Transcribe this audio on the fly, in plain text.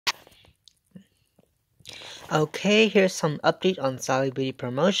Okay, here's some update on Sally Beauty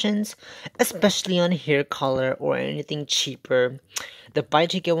promotions, especially on hair color or anything cheaper. The buy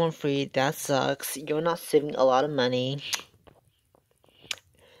two get one free, that sucks. You're not saving a lot of money.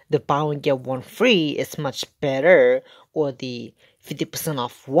 The buy one get one free is much better, or the 50%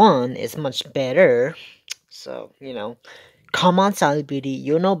 off one is much better. So, come on, Sally Beauty,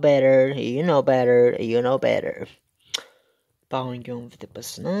 you know better, you know better, you know better. Buying your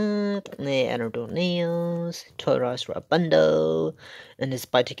 50%, I don't do nails, $12 for a bundle, and this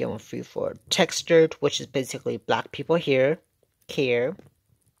buy to get one free for textured, which is basically black people here,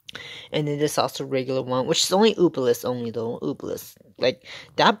 and then there's also regular one, which is only uberliss only though, uberliss. Like,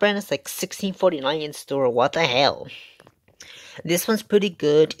 that brand is like $16.49 in store, what the hell? This one's pretty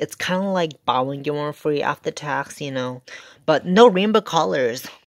good, it's kind of like buy one get one free after tax, but no rainbow colors.